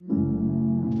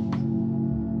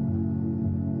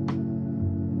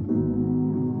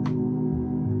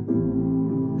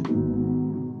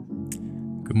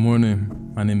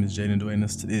morning. My name is Jaden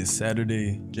Duenas. Today is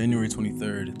Saturday, January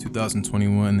 23rd,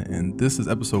 2021, and this is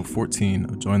episode 14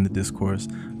 of Join the Discourse.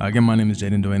 Again, my name is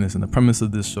Jaden Duenas, and the premise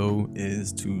of this show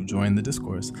is to join the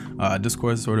discourse.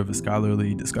 Discourse is sort of a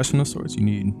scholarly discussion of sorts. You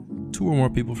need two or more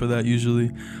people for that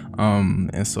usually.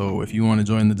 And so if you want to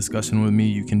join the discussion with me,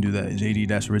 you can do that at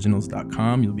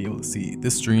jd-originals.com. You'll be able to see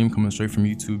this stream coming straight from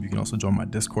YouTube. You can also join my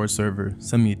Discord server,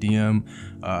 send me a DM,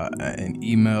 an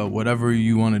email, whatever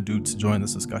you want to do to join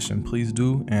this discussion, please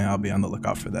do, and I'll be on the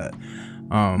lookout for that.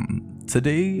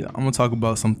 Today, I'm going to talk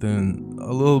about something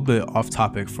a little bit off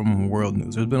topic from world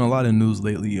news. There's been a lot of news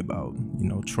lately about,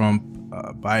 Trump,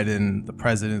 Biden, the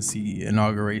presidency,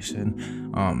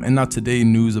 inauguration, and now today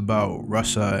news about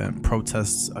Russia and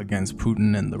protests against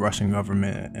Putin and the Russian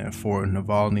government and for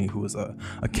Navalny, who is a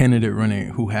candidate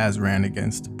who has ran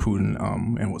against Putin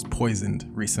and was poisoned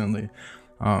recently.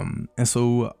 And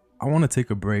so I want to take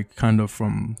a break kind of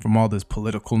from all this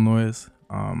political noise.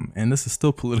 And this is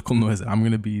still political noise that I'm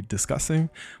going to be discussing,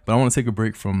 but I want to take a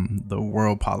break from the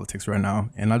world politics right now.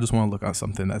 And I just want to look at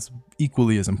something that's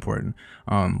equally as important,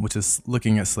 which is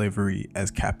looking at slavery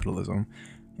as capitalism.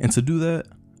 And to do that,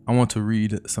 I want to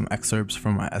read some excerpts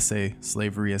from my essay,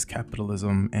 Slavery as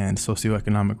Capitalism and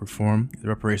Socioeconomic Reform, the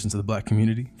Reparations of the Black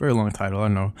Community. Very long title, I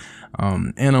know.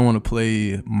 And I want to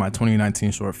play my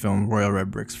 2019 short film, Royal Red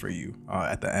Bricks, for you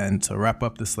at the end to wrap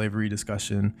up the slavery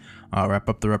discussion, wrap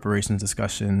up the reparations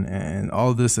discussion, and all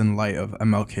of this in light of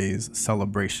MLK's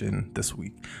celebration this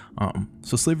week.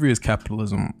 So slavery is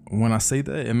capitalism. When I say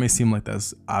that, it may seem like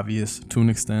that's obvious to an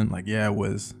extent. Like, yeah, it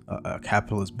was a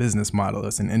capitalist business model.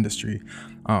 It's an industry.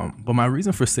 But my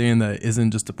reason for saying that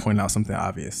isn't just to point out something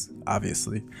obvious,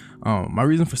 obviously. My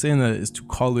reason for saying that is to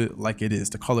call it like it is,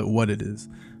 to call it what it is.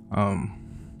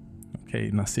 Okay,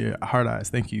 Nasir, hard eyes,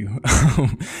 thank you.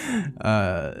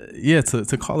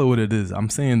 To call it what it is, I'm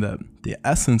saying that the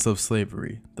essence of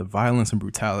slavery, the violence and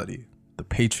brutality, the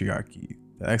patriarchy,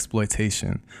 the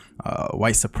exploitation,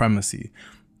 white supremacy,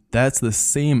 that's the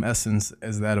same essence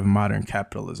as that of modern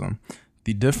capitalism.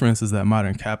 The difference is that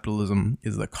modern capitalism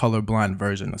is the colorblind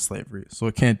version of slavery. So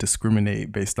it can't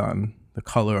discriminate based on the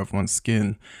color of one's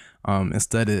skin.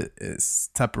 Instead, it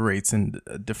separates and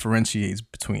differentiates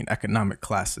between economic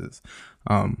classes.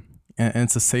 And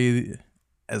to say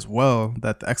as well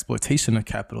that the exploitation of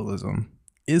capitalism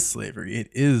is slavery.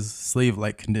 It is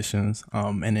slave-like conditions,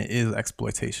 and it is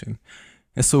exploitation.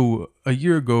 And so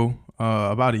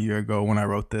about a year ago when I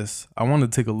wrote this, I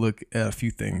wanted to take a look at a few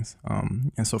things.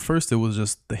 And so first, it was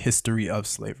just the history of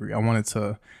slavery. I wanted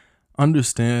to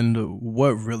understand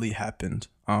what really happened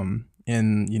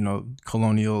in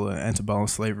colonial and antebellum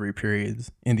slavery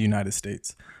periods in the United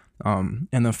States. And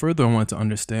then further, I wanted to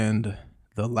understand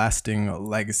the lasting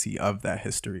legacy of that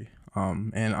history.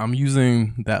 And I'm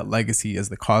using that legacy as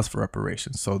the cause for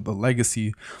reparations. So the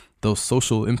legacy, those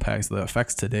social impacts, the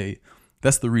effects today,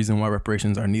 that's the reason why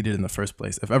reparations are needed in the first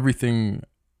place. If everything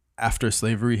after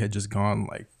slavery had just gone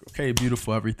like, okay,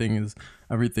 beautiful, everything is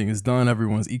done,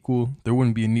 everyone's equal, there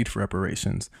wouldn't be a need for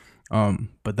reparations.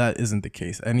 But that isn't the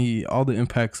case. All the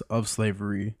impacts of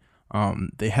slavery,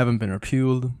 they haven't been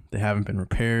repealed, they haven't been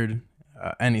repaired,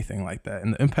 anything like that.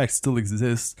 And the impact still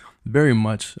exists very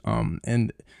much.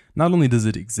 And not only does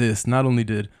it exist, not only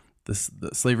did the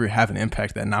slavery have an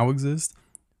impact that now exists,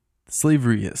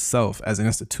 slavery itself as an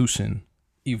institution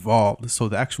evolved. So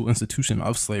the actual institution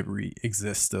of slavery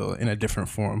exists still in a different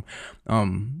form.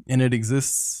 And it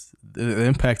exists, the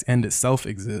impact and itself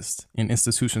exists in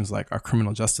institutions like our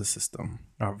criminal justice system,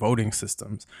 our voting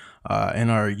systems, and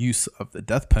our use of the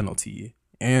death penalty,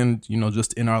 and,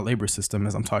 just in our labor system,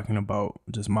 as I'm talking about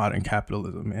just modern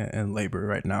capitalism and labor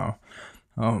right now.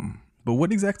 But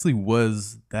what exactly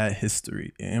was that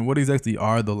history, and what exactly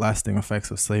are the lasting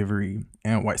effects of slavery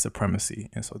and white supremacy?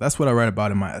 And so that's what I write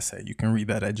about in my essay. You can read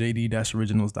that at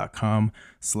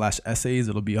jd-originals.com/essays.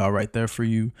 It'll be all right there for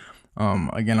you.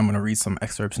 Again, I'm going to read some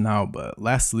excerpts now, but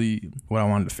lastly, what I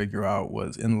wanted to figure out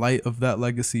was, in light of that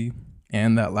legacy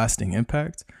and that lasting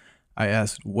impact, I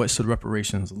asked, what should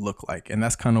reparations look like? And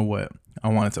that's kind of what I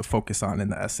wanted to focus on in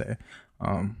the essay.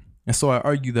 And so I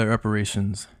argue that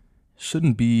reparations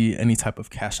shouldn't be any type of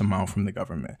cash amount from the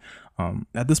government.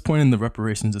 At this point in the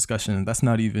reparations discussion, that's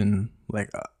not even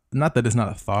not that it's not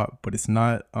a thought, but it's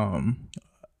not an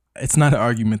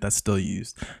argument that's still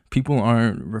used. People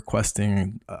aren't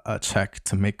requesting a check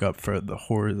to make up for the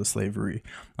horrors of slavery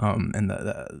and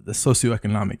the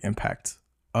socioeconomic impact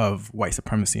of white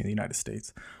supremacy in the United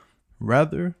States.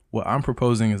 Rather, what I'm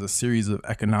proposing is a series of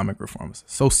economic reforms,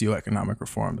 socioeconomic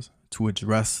reforms, to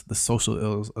address the social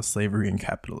ills of slavery and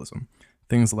capitalism.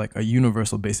 Things like a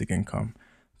universal basic income,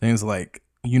 things like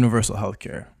universal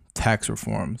healthcare, tax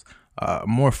reforms,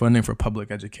 more funding for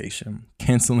public education,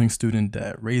 canceling student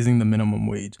debt, raising the minimum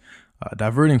wage,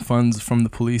 diverting funds from the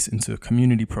police into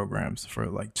community programs for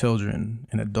like children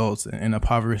and adults in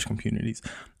impoverished communities.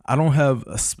 I don't have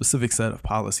a specific set of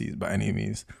policies by any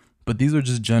means, but these are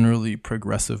just generally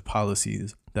progressive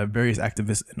policies that various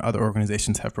activists and other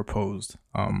organizations have proposed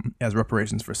as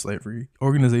reparations for slavery.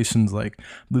 Organizations like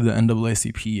the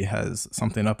NAACP has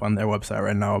something up on their website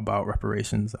right now about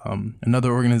reparations.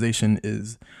 Another organization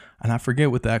is, and I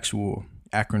forget what the actual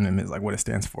acronym is, like what it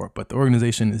stands for, but the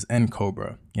organization is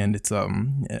NCOBRA, and it's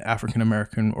an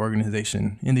African-American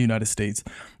organization in the United States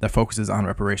that focuses on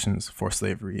reparations for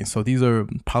slavery. And so these are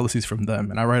policies from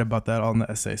them, and I write about that all in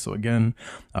the essay. So again,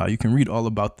 you can read all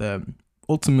about that.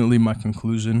 Ultimately, my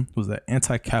conclusion was that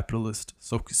anti-capitalist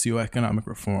socioeconomic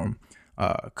reform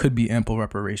could be ample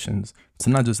reparations to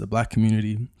not just the Black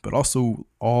community, but also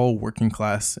all working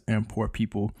class and poor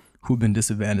people who've been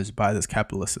disadvantaged by this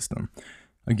capitalist system.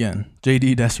 Again,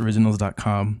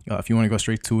 jd-originals.com. If you want to go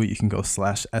straight to it, you can go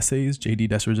 /essays,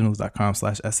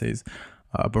 jd-originals.com/essays.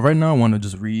 But right now I want to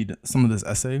just read some of this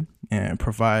essay and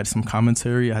provide some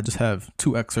commentary. I just have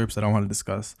 2 excerpts that I want to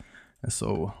discuss. And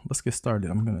so let's get started.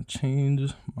 I'm going to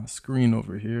change my screen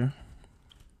over here.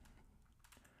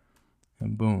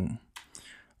 And boom.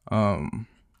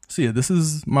 So yeah, this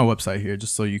is my website here,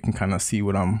 just so you can kind of see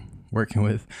what I'm working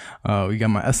with. We got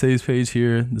my essays page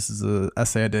here. This is an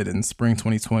essay I did in spring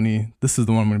 2020. This is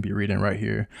the one I'm going to be reading right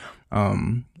here.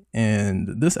 And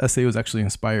this essay was actually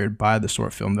inspired by the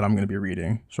short film that I'm going to be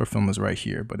reading. Short film is right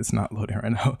here, but it's not loading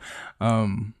right now.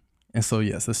 And so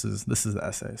yes, this is the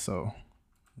essay. So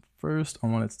first I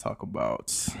wanted to talk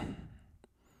about,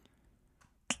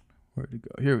 where'd it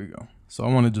go? Here we go. So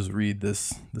I want to just read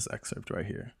this excerpt right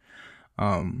here.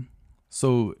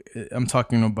 So I'm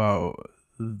talking about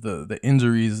the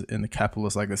injuries in the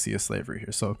capitalist legacy of slavery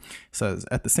here. So it says,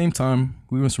 at the same time,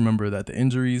 we must remember that the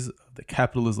injuries of the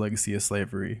capitalist legacy of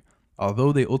slavery,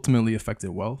 although they ultimately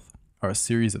affected wealth, are a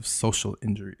series of social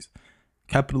injuries.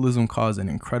 Capitalism caused an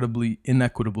incredibly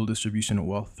inequitable distribution of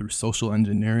wealth through social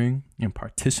engineering and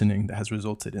partitioning that has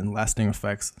resulted in lasting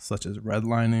effects such as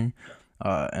redlining,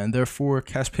 and therefore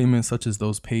cash payments such as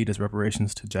those paid as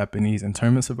reparations to Japanese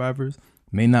internment survivors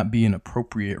may not be an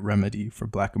appropriate remedy for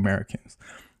Black Americans.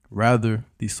 Rather,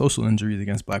 these social injuries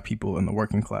against Black people and the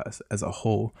working class as a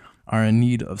whole are in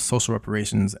need of social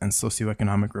reparations and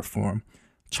socioeconomic reform.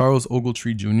 Charles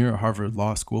Ogletree Jr., a Harvard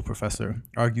Law School professor,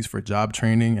 argues for job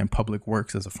training and public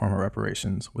works as a form of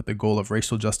reparations, with the goal of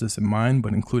racial justice in mind,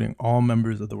 but including all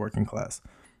members of the working class.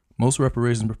 Most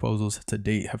reparation proposals to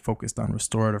date have focused on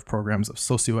restorative programs of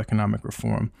socioeconomic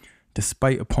reform,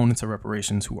 despite opponents of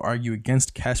reparations who argue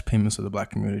against cash payments to the Black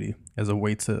community as a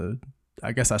way to,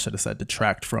 I guess I should have said,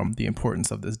 detract from the importance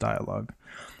of this dialogue.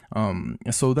 And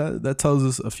so that tells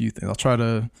us a few things. I'll try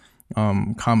to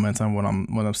comment on what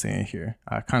I'm saying here.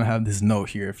 I kind of have this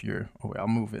note here. If you're, I'll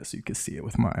move it so you can see it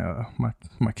with my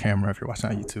my camera if you're watching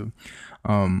on YouTube.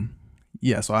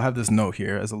 Yeah, so I have this note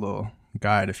here as a little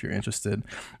guide if you're interested.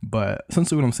 But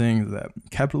essentially what I'm saying is that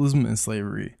capitalism and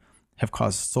slavery have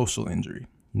caused social injury,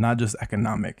 not just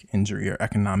economic injury or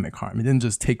economic harm. It didn't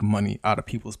just take money out of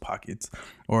people's pockets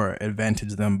or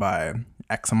advantage them by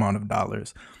X amount of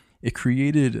dollars. It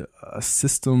created a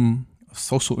system of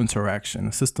social interaction,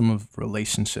 a system of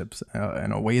relationships,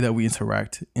 and a way that we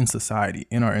interact in society,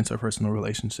 in our interpersonal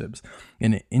relationships.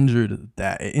 And it injured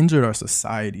that. It injured our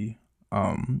society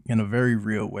in a very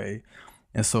real way.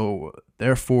 And so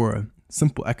therefore,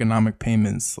 simple economic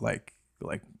payments like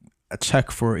a check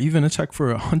for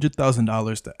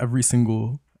 $100,000 to every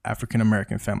single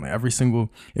African-American family,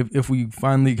 if we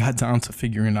finally got down to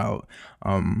figuring out,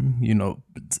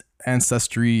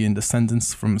 ancestry and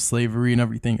descendants from slavery and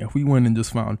everything, if we went and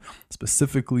just found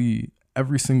specifically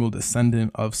every single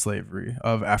descendant of slavery,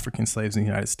 of African slaves in the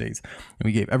United States, and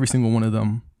we gave every single one of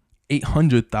them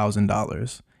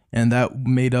 $800,000, and that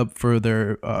made up for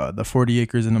their the 40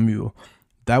 acres and a mule,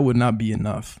 that would not be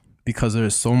enough, because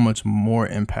there's so much more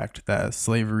impact that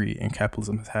slavery and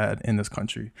capitalism has had in this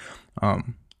country.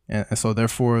 And so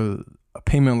therefore a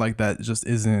payment like that just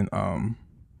isn't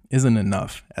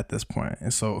enough at this point.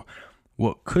 And so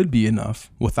what could be enough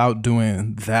without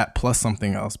doing that plus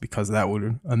something else, because that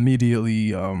would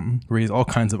immediately raise all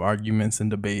kinds of arguments and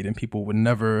debate, and people would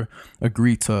never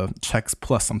agree to checks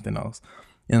plus something else.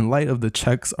 In light of the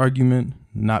checks argument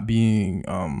not being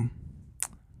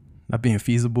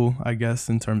feasible, I guess,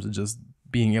 in terms of just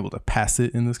being able to pass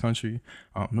it in this country,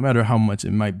 no matter how much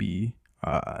it might be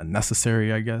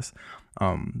necessary, I guess,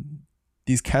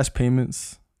 these cash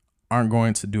payments aren't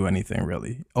going to do anything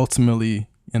really. Ultimately,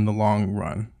 in the long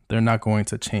run, they're not going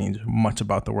to change much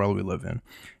about the world we live in.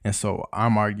 And so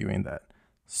I'm arguing that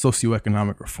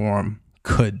socioeconomic reform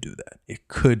could do that. It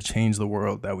could change the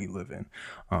world that we live in.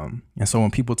 And so when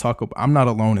people talk about, I'm not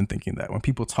alone in thinking that. When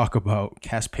people talk about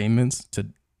cash payments to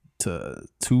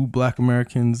Black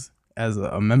Americans as an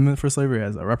amendment for slavery,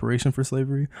 as a reparation for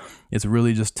slavery, it's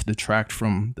really just to detract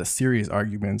from the serious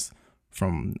arguments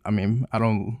from, I mean, I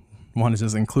don't want to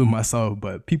just include myself,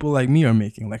 but people like me are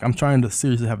making. Like, I'm trying to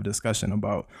seriously have a discussion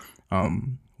about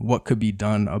what could be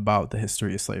done about the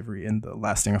history of slavery and the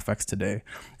lasting effects today.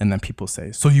 And then people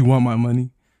say, so you want my money?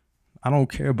 I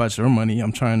don't care about your money.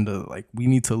 I'm trying to, like, we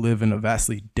need to live in a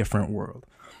vastly different world.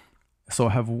 So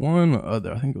I have one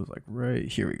other, I think it was like right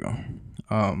here we go.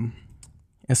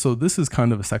 And so this is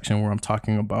kind of a section where I'm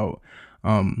talking about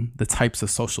the types of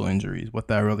social injuries, what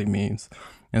that really means.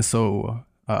 And so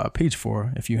page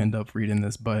 4, if you end up reading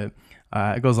this, but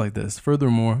it goes like this.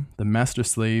 Furthermore, the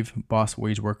master-slave,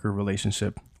 boss-wage worker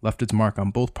relationship left its mark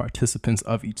on both participants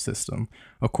of each system,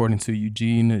 according to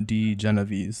Eugene D.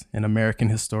 Genovese, an American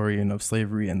historian of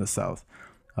slavery in the South.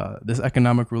 This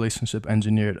economic relationship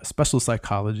engineered a special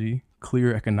psychology,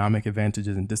 clear economic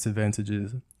advantages and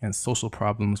disadvantages, and social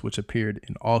problems which appeared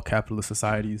in all capitalist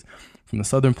societies, from the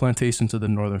southern plantation to the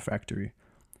northern factory.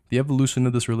 The evolution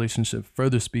of this relationship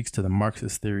further speaks to the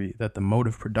Marxist theory that the mode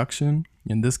of production,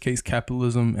 in this case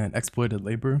capitalism and exploited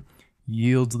labor,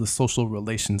 yields the social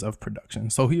relations of production.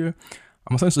 So here,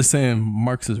 I'm essentially saying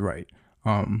Marx is right.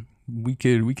 We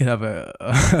could have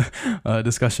a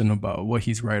discussion about what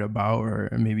he's right about, or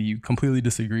maybe you completely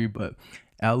disagree, but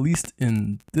at least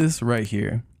in this right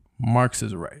here, Marx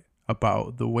is right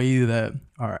about the way that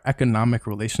our economic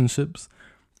relationships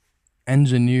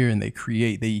engineer and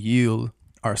they yield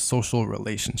our social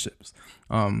relationships.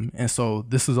 And so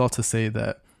this is all to say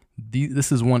that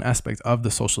this is one aspect of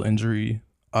the social injury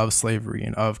of slavery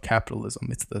and of capitalism.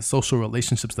 It's the social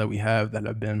relationships that we have that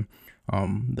have been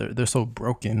they're so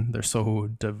broken, they're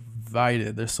so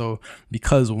divided,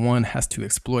 because one has to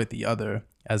exploit the other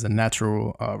as a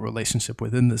natural relationship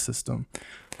within the system.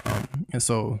 And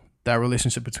so that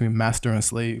relationship between master and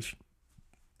slave,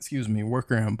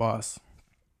 worker and boss,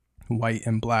 white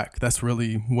and Black, that's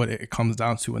really what it comes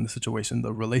down to in the situation.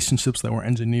 The relationships that were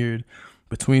engineered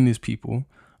between these people,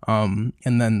 and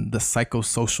then the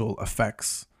psychosocial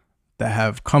effects that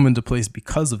have come into place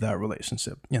because of that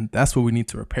relationship. And that's what we need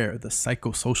to repair, the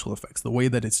psychosocial effects, the way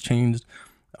that it's changed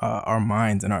our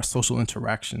minds and our social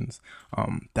interactions.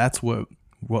 That's what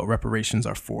reparations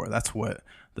are for. That's what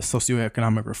the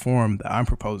socioeconomic reform that I'm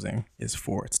proposing is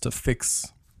for. It's to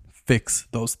fix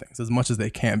those things as much as they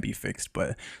can be fixed,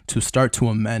 but to start to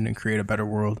amend and create a better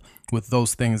world with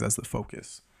those things as the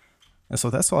focus. And so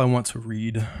that's all I want to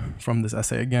read from this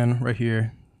essay. Again, right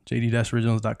here,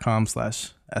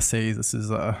 jd-originals.com/essays. This is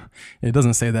it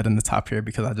doesn't say that in the top here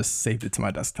because I just saved it to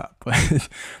my desktop, but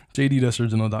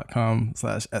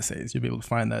jd-original.com/essays. You'll be able to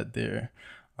find that there.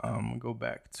 Go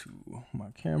back to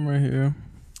my camera here.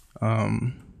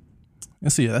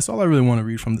 And so yeah, that's all I really want to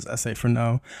read from this essay for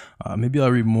now. Maybe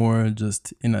I'll read more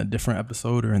just in a different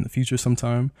episode or in the future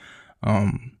sometime.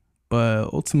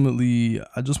 But ultimately,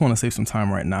 I just want to save some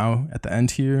time right now at the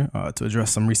end here to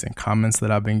address some recent comments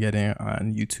that I've been getting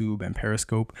on YouTube and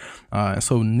Periscope.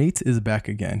 So Nate is back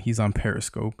again. He's on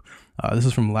Periscope. This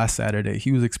is from last Saturday.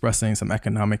 He was expressing some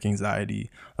economic anxiety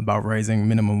about rising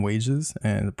minimum wages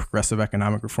and progressive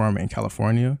economic reform in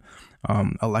California.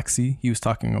 Alexi, he was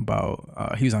talking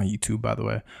about, he was on YouTube, by the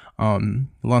way,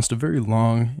 launched a very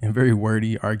long and very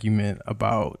wordy argument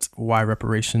about why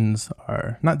reparations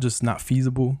are not just not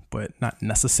feasible, but not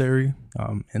necessary,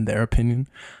 in their opinion.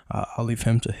 I'll leave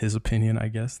him to his opinion, I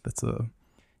guess. That's a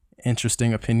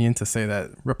interesting opinion to say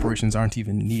that reparations aren't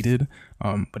even needed,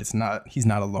 but he's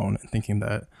not alone in thinking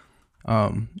that.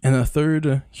 And the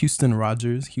third, Houston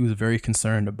Rogers, he was very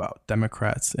concerned about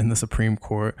Democrats in the Supreme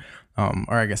Court, or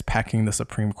I guess packing the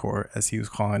Supreme Court, as he was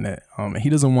calling it.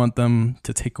 He doesn't want them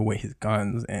to take away his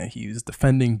guns, and he was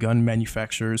defending gun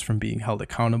manufacturers from being held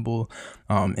accountable.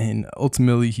 And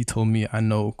ultimately, he told me, I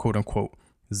know, quote unquote,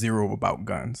 zero about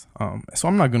guns. So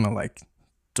I'm not gonna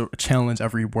to challenge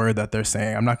every word that they're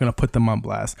saying. I'm not going to put them on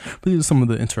blast, but these are some of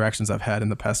the interactions I've had in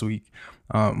the past week.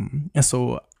 And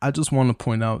so I just want to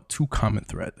point out two common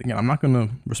threads. Again, I'm not going to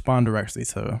respond directly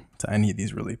to any of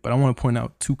these really, but I want to point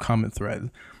out two common threads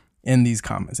in these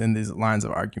comments, in these lines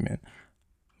of argument.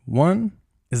 One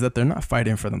is that they're not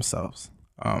fighting for themselves.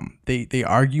 They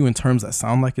argue in terms that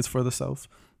sound like it's for the self.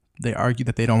 They argue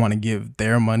that they don't want to give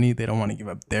their money. They don't want to give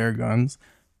up their guns.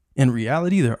 In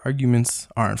reality, their arguments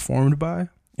are informed by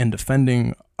and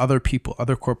defending other people,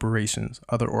 other corporations,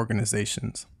 other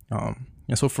organizations. And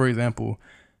so, for example,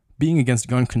 being against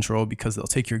gun control because they'll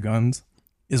take your guns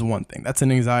is one thing. That's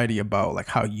an anxiety about like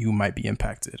how you might be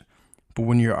impacted. But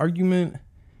when your argument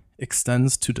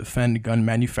extends to defend gun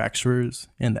manufacturers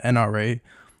and the NRA,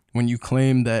 when you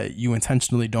claim that you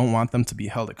intentionally don't want them to be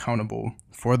held accountable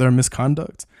for their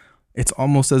misconduct, it's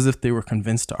almost as if they were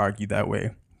convinced to argue that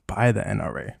way by the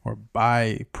NRA or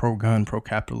by pro-gun,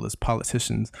 pro-capitalist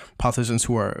politicians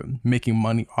who are making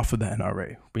money off of the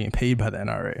NRA, being paid by the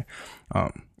NRA.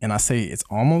 And I say it's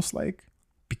almost like,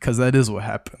 because that is what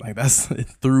happened. Like that's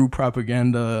through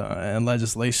propaganda and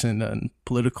legislation and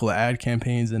political ad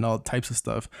campaigns and all types of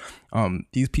stuff.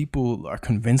 These people are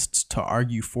convinced to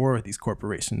argue for these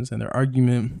corporations, and their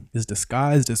argument is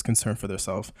disguised as concern for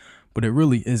themselves, but it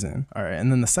really isn't. All right. And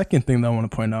then the second thing that I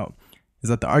want to point out is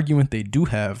that the argument they do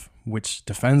have, which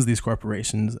defends these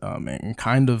corporations and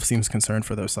kind of seems concerned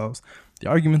for themselves, the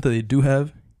argument that they do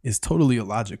have is totally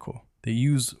illogical. They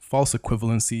use false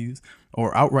equivalencies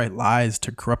or outright lies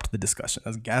to corrupt the discussion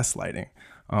as gaslighting.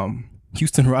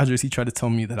 Houston Rogers, he tried to tell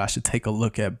me that I should take a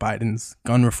look at Biden's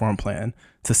gun reform plan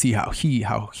to see how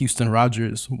Houston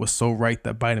Rogers was so right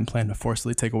that Biden planned to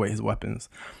forcibly take away his weapons.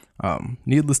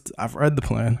 I've read the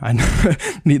plan.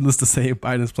 Needless to say,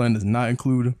 Biden's plan does not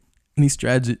include any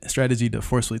strategy to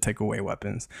forcibly take away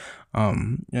weapons.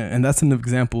 And that's an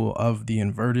example of the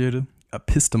inverted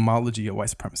epistemology of white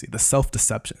supremacy, the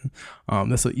self-deception.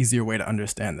 That's an easier way to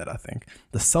understand that, I think.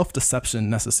 The self-deception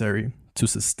necessary to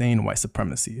sustain white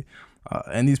supremacy.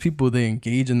 And these people, they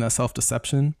engage in that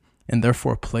self-deception and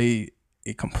therefore play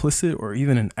a complicit or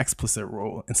even an explicit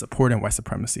role in supporting white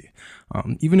supremacy,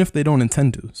 even if they don't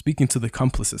intend to. Speaking to the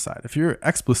complicit side, if you're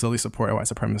explicitly supporting white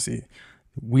supremacy,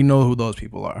 we know who those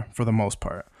people are for the most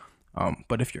part.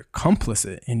 But if you're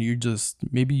complicit and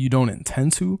maybe you don't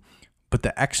intend to, but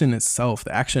the action itself,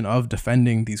 the action of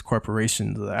defending these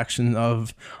corporations, the action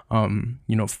of,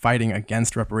 fighting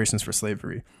against reparations for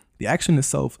slavery, the action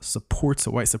itself supports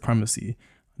white supremacy,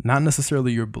 not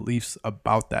necessarily your beliefs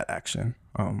about that action.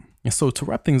 And so to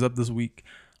wrap things up this week,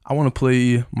 I want to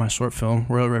play my short film,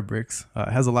 Royal Red Bricks.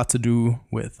 It has a lot to do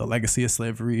with the legacy of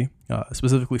slavery,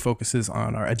 specifically focuses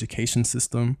on our education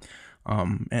system,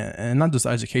 and not just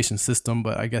our education system,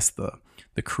 but I guess the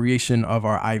creation of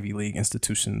our Ivy League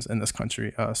institutions in this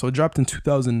country. So it dropped in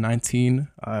 2019.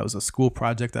 It was a school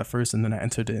project at first, and then I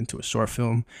entered it into a short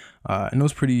film, and it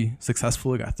was pretty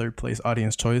successful. It got third place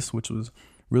audience choice, which was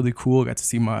really cool. I got to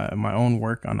see my own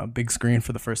work on a big screen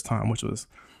for the first time, which was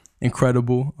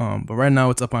incredible. But right now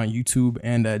it's up on YouTube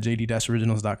and at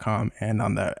jd-originals.com and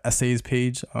on the essays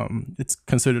page. It's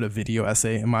considered a video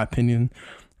essay in my opinion.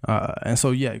 And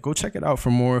so, yeah, go check it out for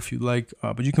more if you like,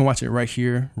 but you can watch it right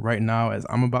here, right now, as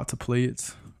I'm about to play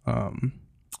it.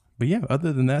 But yeah,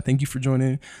 other than that, thank you for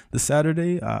joining this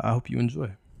Saturday. I hope you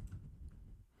enjoy.